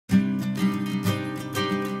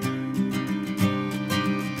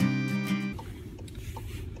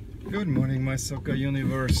Good morning, my soccer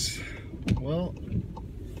universe. Well,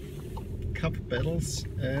 cup battles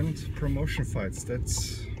and promotion fights.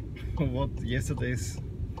 That's what yesterday's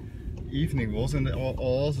evening was, and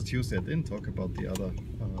also Tuesday. I didn't talk about the other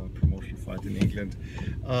promotion fight in England.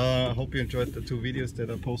 I hope you enjoyed the two videos that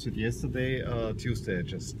I posted yesterday. Tuesday I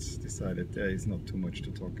just decided there is not too much to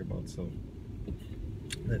talk about, so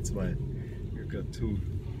that's why you got two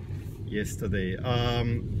yesterday.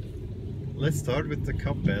 Let's start with the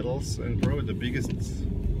cup battles, and probably the biggest,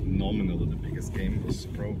 nominally the biggest game was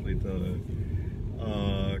probably the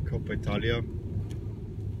Coppa Italia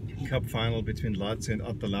Cup final between Lazio and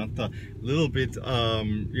Atalanta. A little bit,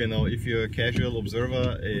 you know, if you're a casual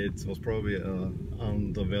observer, it was probably an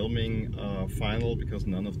underwhelming final because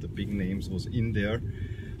none of the big names was in there.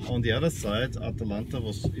 On the other side, Atalanta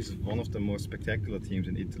is one of the most spectacular teams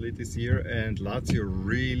in Italy this year, and Lazio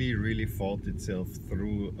really fought itself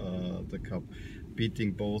through the cup,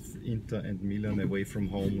 beating both Inter and Milan away from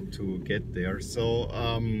home to get there. So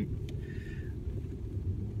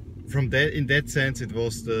from that, in that sense, it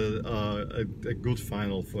was a good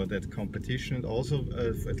final for that competition, and also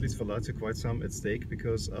at least for Lazio quite some at stake,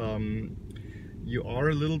 because you are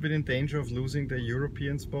a little bit in danger of losing the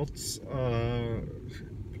European spots.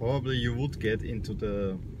 Probably you would get into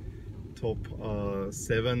the top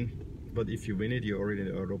 7, but if you win it, you're already in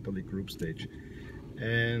the Europa League group stage.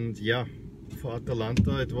 And yeah, for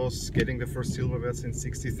Atalanta it was getting the first silverware since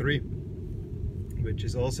 '63, which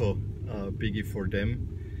is also a biggie for them.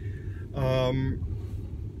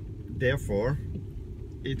 Therefore,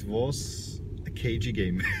 it was a cagey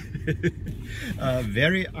game.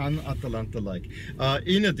 Very un-Atalanta-like.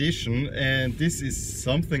 In addition, and this is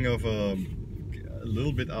something of a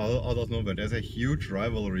little bit out of nowhere, there's a huge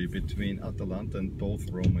rivalry between Atalanta and both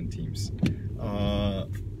Roman teams.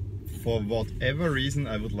 For whatever reason,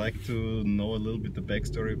 I would like to know a little bit the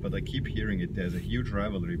backstory, but I keep hearing it. There's a huge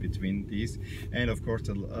rivalry between these, and of course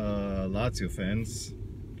the Lazio fans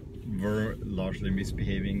were largely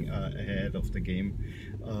misbehaving ahead of the game.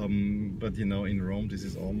 But you know, in Rome this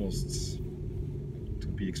is almost to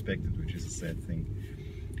be expected, which is a sad thing.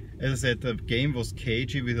 As I said, the game was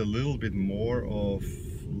cagey with a little bit more of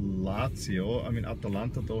Lazio. I mean,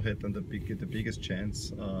 Atalanta though had the biggest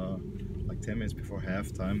chance like 10 minutes before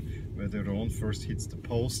halftime, where Veron first hits the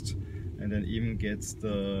post and then even gets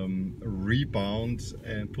the rebound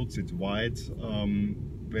and puts it wide,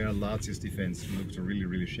 where Lazio's defense looked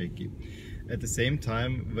really shaky. At the same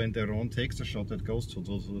time, when Veron takes the shot that goes to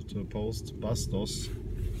the post, Bastos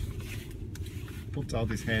puts out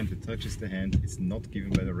his hand, it touches the hand, it's not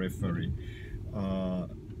given by the referee.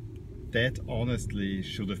 That honestly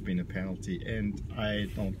should have been a penalty, and I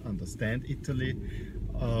don't understand Italy,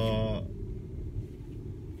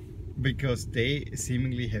 because they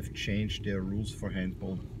seemingly have changed their rules for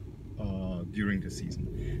handball during the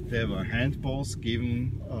season. There were handballs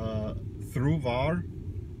given through ware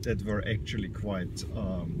that were actually quite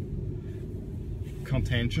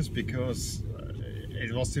contentious, because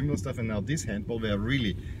it was similar stuff, and now this handball where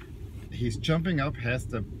really he's jumping up, has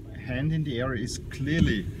the hand in the air, is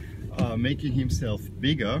clearly making himself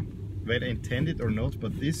bigger, whether intended or not,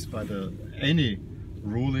 but this by any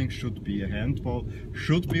ruling should be a handball,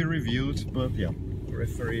 should be reviewed, but yeah, the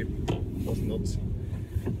referee was not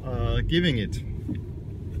giving it.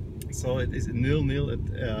 So it is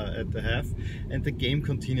 0-0 at the half, and the game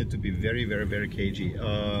continued to be very cagey.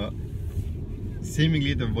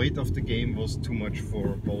 Seemingly the weight of the game was too much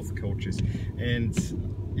for both coaches, and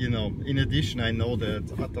you know, in addition, I know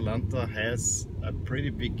that Atalanta has a pretty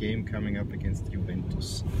big game coming up against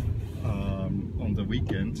Juventus on the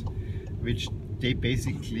weekend, which they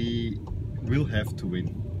basically will have to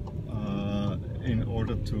win in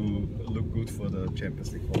order to look good for the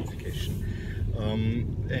Champions League qualification.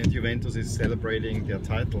 And Juventus is celebrating their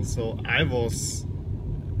title, so I was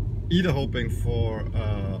either hoping for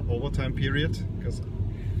overtime period, because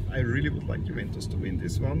I really would like Juventus to win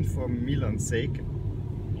this one for Milan's sake,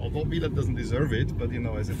 although Milan doesn't deserve it, but you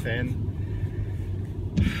know, as a fan,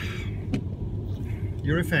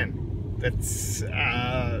 you're a fan. That's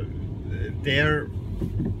their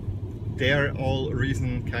all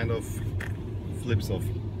reason kind of flips off.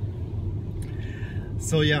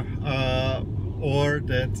 So yeah, or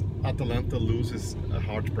that Atalanta loses a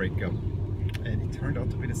heartbreaker, and it turned out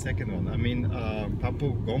to be the second one. I mean,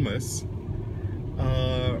 Papu Gomez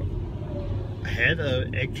had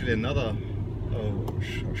actually another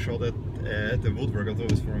shot at the woodwork, although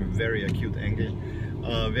it was from a very acute angle,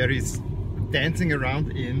 where he's dancing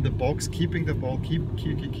around in the box, keeping the ball,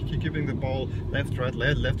 keeping the ball left, right,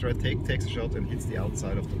 takes a shot and hits the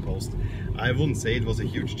outside of the post. I wouldn't say it was a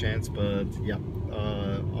huge chance, but yeah,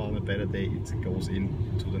 on a better day it goes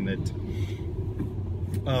into the net.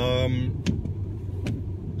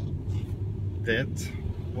 That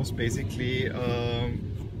was basically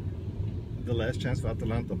the last chance for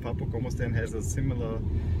Atalanta. Papu Gomez then has a similar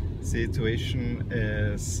situation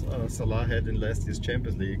as Salah had in last year's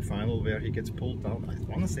Champions League final, where he gets pulled down, I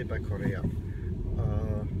want to say by Correa.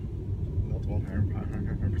 Not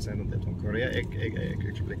 100% on that one. Correa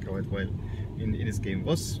actually played quite well in his game.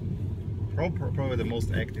 Was probably the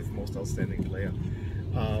most active, most outstanding player.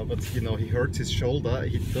 But you know, he hurts his shoulder.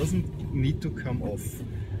 He doesn't need to come off.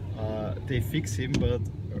 They fix him, but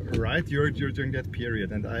right during that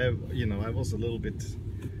period, and I was a little bit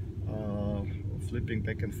flipping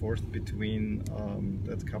back and forth between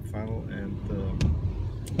that cup final and the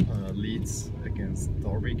Leeds against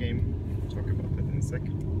Derby game. We'll talk about that in a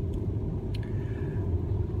second.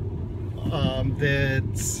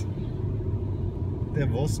 There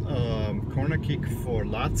was a corner kick for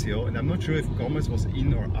Lazio, and I'm not sure if Gomez was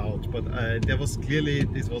in or out, but there was clearly,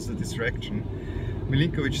 this was a distraction.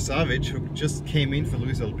 Milinkovic-Savic, who just came in for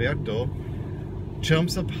Luis Alberto,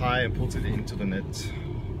 jumps up high and puts it into the net.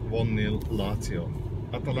 1-0 Lazio.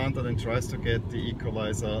 Atalanta then tries to get the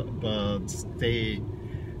equalizer, but they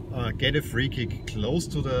get a free kick close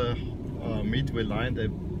to the midway line. They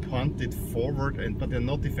punt it forward, but they're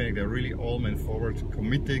not defending, they're really all men forward,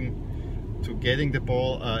 committing to getting the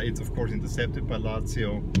ball. It's of course intercepted by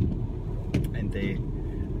Lazio, and they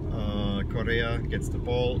Correa gets the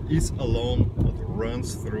ball, is alone, but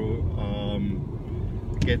runs through,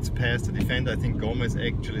 gets past the defender. I think Gomez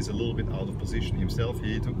actually is a little bit out of position himself.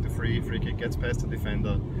 He took the free kick, gets past the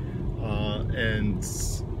defender, and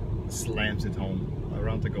slams it home.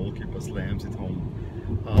 Around the goalkeeper, slams it home.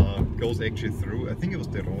 Goes actually through, I think it was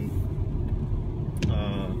Deron.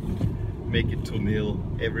 Make it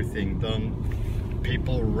 2-0, everything done.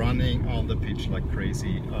 People running on the pitch like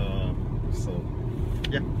crazy. So,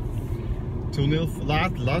 yeah. 2-0 for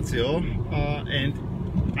Lazio, and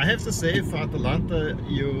I have to say, for Atalanta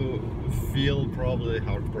you feel probably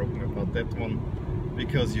heartbroken about that one,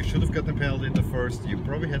 because you should have gotten a penalty in the first, you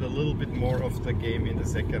probably had a little bit more of the game in the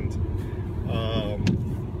second,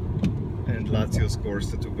 and Lazio scores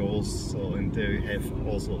the 2 goals, so, and they have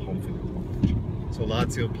also home field advantage. So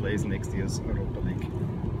Lazio plays next year's Europa League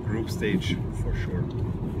group stage for sure.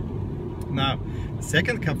 Now, the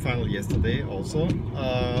second cup final yesterday also,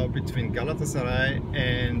 between Galatasaray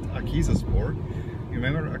and Akhisarspor. You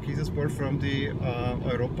remember Akhisarspor from the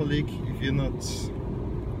Europa League? If you're not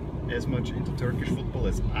as much into Turkish football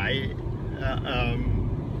as I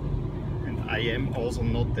and I am also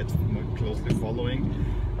not that closely following,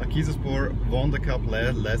 Akhisarspor won the cup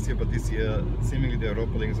last year, but this year seemingly the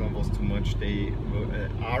Europa League zone was too much. They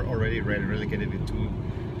are already relegated with 2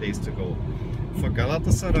 days to go. For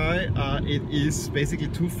Galatasaray, it is basically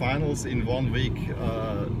 2 finals in 1 week.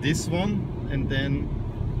 This one, and then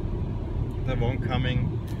the one coming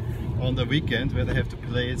on the weekend, where they have to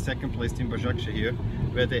play second place team Başakşehir,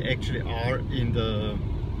 where they actually are in the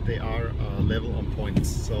level on points.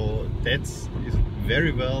 So that is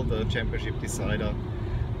very well the championship decider.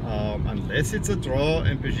 Unless it's a draw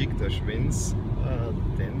and Beşiktaş wins,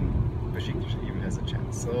 then Beşiktaş even has a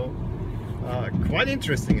chance. So quite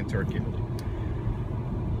interesting in Turkey.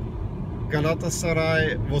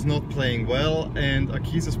 Galatasaray was not playing well, and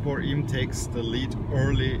Akhisarspor even takes the lead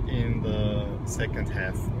early in the second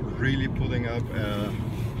half, really putting up a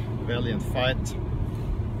valiant fight.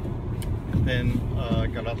 Then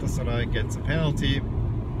Galatasaray gets a penalty,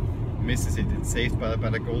 misses it. It's saved by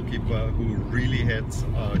the goalkeeper, who really had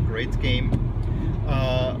a great game.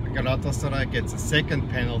 Galatasaray gets a second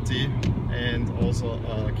penalty, and also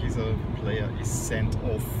a Akhisar player is sent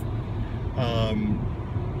off.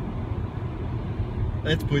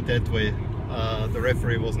 Let's put it that way, the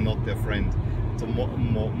referee was not their friend. So more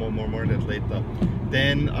on that later.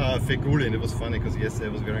 Then Feguli, and it was funny because yesterday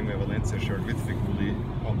I was wearing my Valencia shirt with Feguli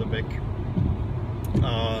on the back.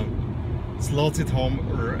 Slots it home,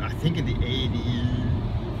 I think in the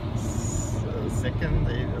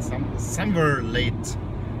 82nd, somewhere late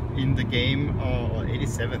in the game, or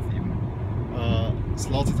 87th even.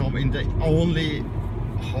 Slots it home in the only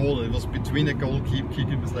hole. It was between the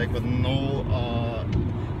goalkeeper's leg, but no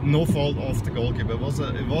fault of the goalkeeper. It was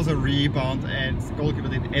a rebound, and the goalkeeper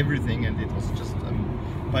did everything, and it was just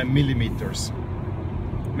by millimeters.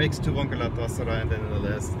 Makes 2-1 Galatasaray, and then in the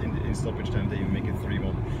last, in stoppage time, they even make it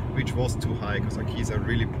 3-1, which was too high because Akhisar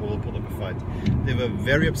really pulled up a fight. They were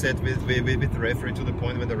very upset with the referee, to the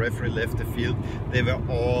point when the referee left the field, they were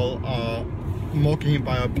all mocking him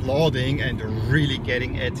by applauding and really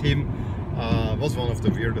getting at him. Was one of the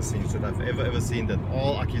weirdest scenes that I've ever seen, that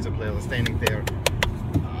all Akhisar players are standing there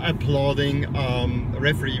applauding.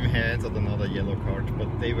 Referee even hands out another yellow card,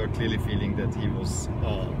 but they were clearly feeling that he was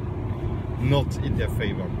not in their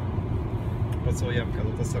favor. But so yeah,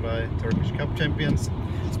 Galatasaray, Turkish Cup champions.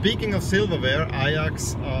 Speaking of silverware,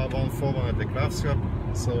 Ajax won 4-1 at the Crafts Cup,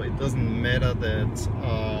 so it doesn't matter that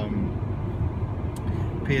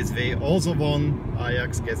PSV also won.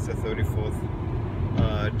 Ajax gets the 34th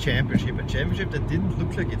championship, a championship that didn't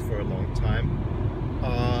look like it for a long time.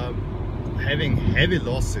 Having heavy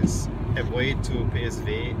losses away to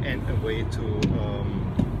PSV and away to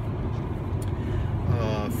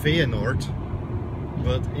Feyenoord.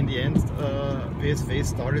 But in the end, PSV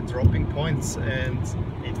started dropping points, and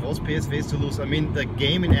it was PSV's to lose. I mean, the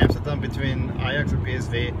game in Amsterdam between Ajax and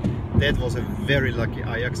PSV, that was a very lucky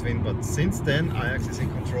Ajax win. But since then, Ajax is in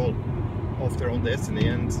control of their own destiny.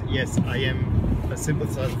 And yes, I am a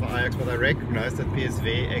sympathizer for Ajax, but I recognize that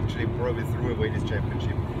PSV actually probably threw away this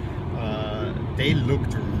championship. They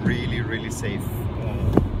looked really, really safe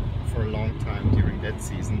for a long time during that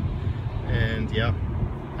season. And yeah,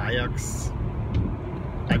 Ajax,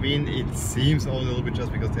 I mean, it seems a little bit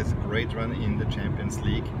just because there's a great run in the Champions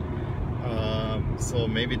League. So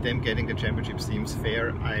maybe them getting the championship seems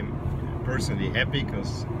fair. I'm personally happy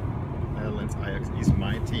because Netherlands Ajax is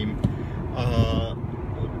my team.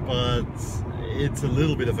 But it's a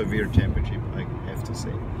little bit of a weird championship, I have to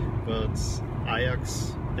say. But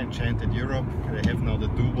Ajax enchanted Europe, they have now the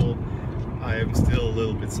double. I am still a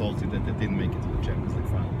little bit salty that they didn't make it to the Champions League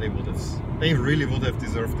final. They really would have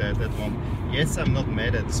deserved that one. Yes, I'm not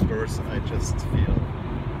mad at Spurs, I just feel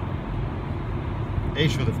they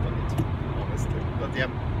should have done it, honestly. But yeah,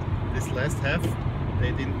 this last half,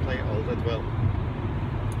 they didn't play all that well.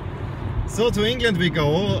 So to England we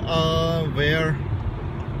go, where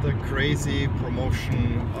the crazy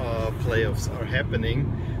promotion playoffs are happening.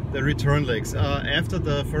 The return legs. After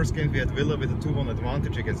the first game we had Villa with a 2-1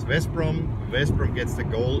 advantage against West Brom. West Brom gets the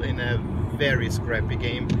goal in a very scrappy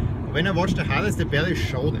game. When I watched the highlights, they barely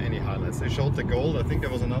showed any highlights. They showed the goal. I think there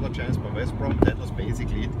was another chance by West Brom. That was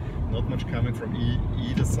basically it. Not much coming from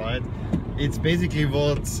either side. It's basically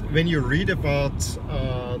what, when you read about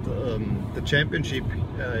the championship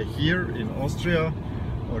here in Austria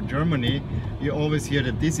or Germany, you always hear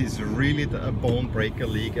that this is really a bone breaker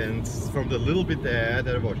league. And from the little bit that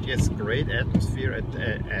I watched, yes, great atmosphere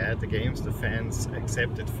at the games, the fans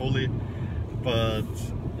accept it fully, but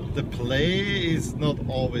the play is not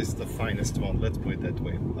always the finest one, let's put it that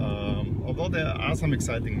way. Although there are some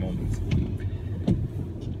exciting moments.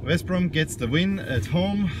 West Brom gets the win at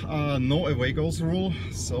home, no away goals rule,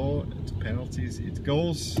 so to penalties it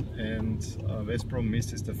goes, and West Brom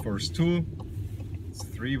misses the first two. It's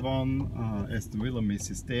 3-1, Aston Villa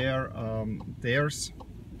misses theirs,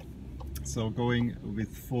 so going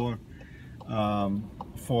with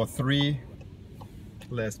 4-3,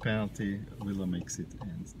 last penalty, Villa makes it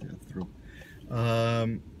and they're through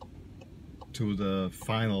to the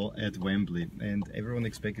final at Wembley. And everyone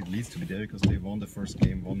expected Leeds to be there because they won the first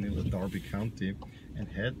game 1-0 at Derby County and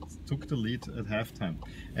took the lead at halftime.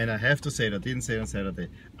 And I have to say, that I didn't say it on Saturday,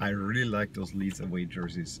 I really like those Leeds away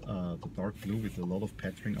jerseys, the dark blue with a lot of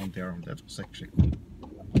patterning on there. That was actually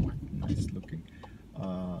quite nice looking,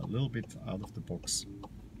 a little bit out of the box.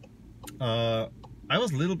 I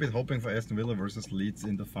was a little bit hoping for Aston Villa versus Leeds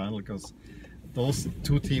in the final, because those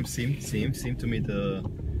two teams seem to me the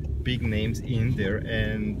big names in there,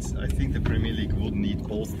 and I think the Premier League would need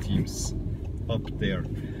both teams up there.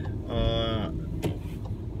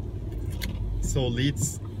 So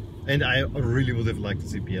Leeds, and I really would have liked to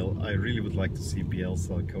see Biel. I really would like to see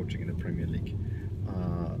Bielsa coaching in the Premier League.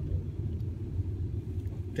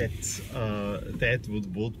 That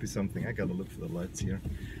would be something. I gotta look for the lights here.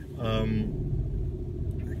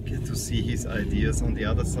 Get to see his ideas. On the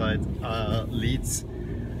other side, Leeds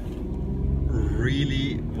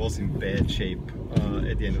really was in bad shape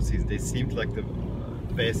at the end of the season. They seemed like the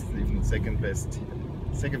best, if not second best,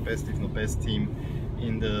 if not best team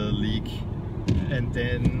in the league. And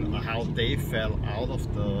then how they fell out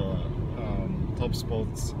of the top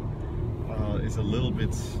spots is a little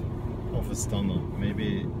bit of a stunner.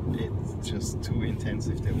 Maybe it's just too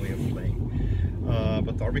intensive, their way of playing.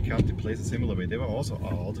 But Derby County plays a similar way. They were also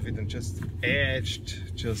out of it and just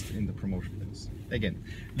edged just in the promotion playoffs. Again,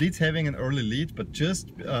 Leeds having an early lead, but just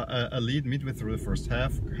a lead midway through the first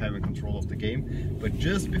half, having control of the game. But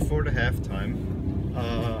just before the halftime,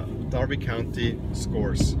 Derby County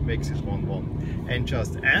scores, makes it 1-1. And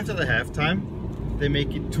just after the halftime, they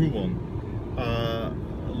make it 2-1. A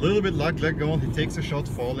little bit luck on, he takes a shot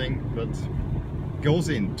falling, but goes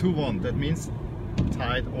in, 2-1. That means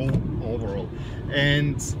tied overall.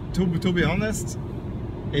 And to be honest,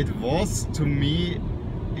 it was to me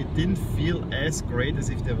it didn't feel as great as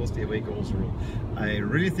if there was the away goals rule. I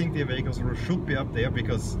really think the away goals rule should be up there,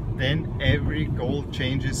 because then every goal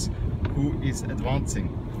changes who is advancing,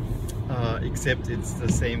 except it's the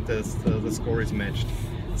same as the score is matched.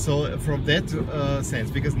 So from that sense,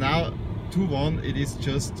 because now 2-1, it is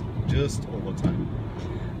just overtime.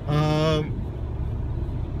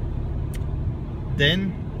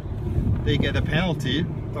 Then they get a penalty.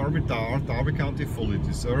 Derby County fully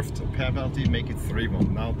deserved a penalty, make it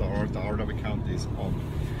 3-1. Now Derby County is on.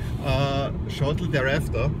 Shortly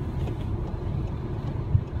thereafter,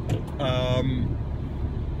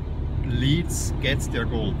 Leeds gets their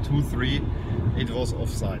goal, 2-3. It was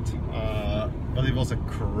offside, but it was a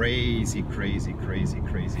crazy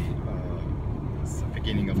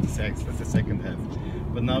beginning of the second half.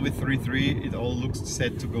 But now with 3-3, it all looks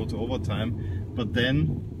set to go to overtime. But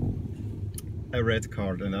then a red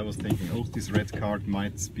card, and I was thinking, oh, this red card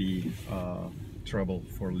might be trouble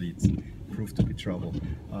for Leeds. Proved to be trouble.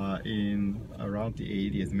 In around the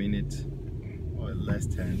 80th minute, or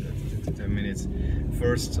last 10 minutes,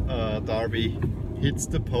 first Derby hits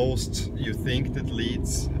the post. You think that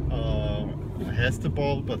Leeds has the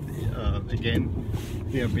ball, but again,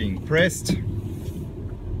 they are being pressed.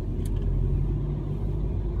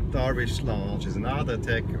 Derby launches another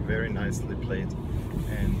attack, very nicely played,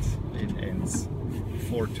 and it ends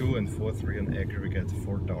 4-2 and 4-3 on aggregate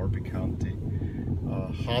for Derby County.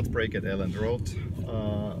 Heartbreak at Elland Road,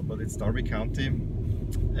 but it's Derby County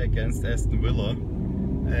against Aston Villa,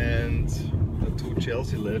 and the two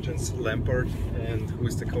Chelsea legends, Lampard, and who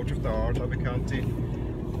is the coach of the Derby County,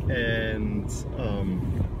 and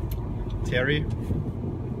Terry,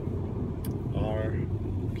 are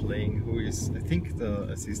playing, who is, I think, the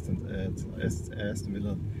assistant at Aston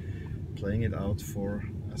Villa, playing it out for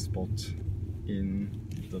a spot in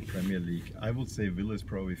the Premier League. I would say Villa is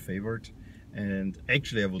probably favored, and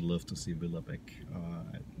actually I would love to see Villa back.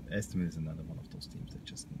 Aston Villa is another one of those teams that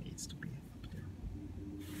just needs to be up there.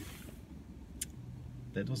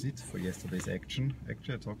 That was it for yesterday's action.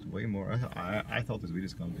 Actually, I talked way more. I thought this video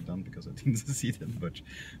is going to be done because I didn't see that much.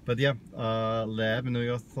 But yeah, let me know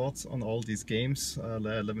your thoughts on all these games.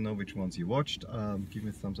 Let me know which ones you watched. Give me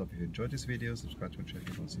a thumbs up if you enjoyed this video. Subscribe to my channel if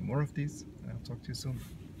you want to see more of these. I'll talk to you soon.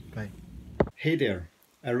 Bye. Hey there.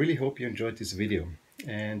 I really hope you enjoyed this video.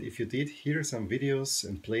 And if you did, here are some videos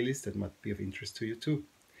and playlists that might be of interest to you too.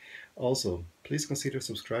 Also, please consider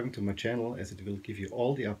subscribing to my channel, as it will give you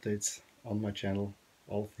all the updates on my channel,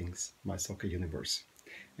 all things My Soccer Universe.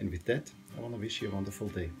 And with that, I want to wish you a wonderful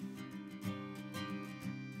day.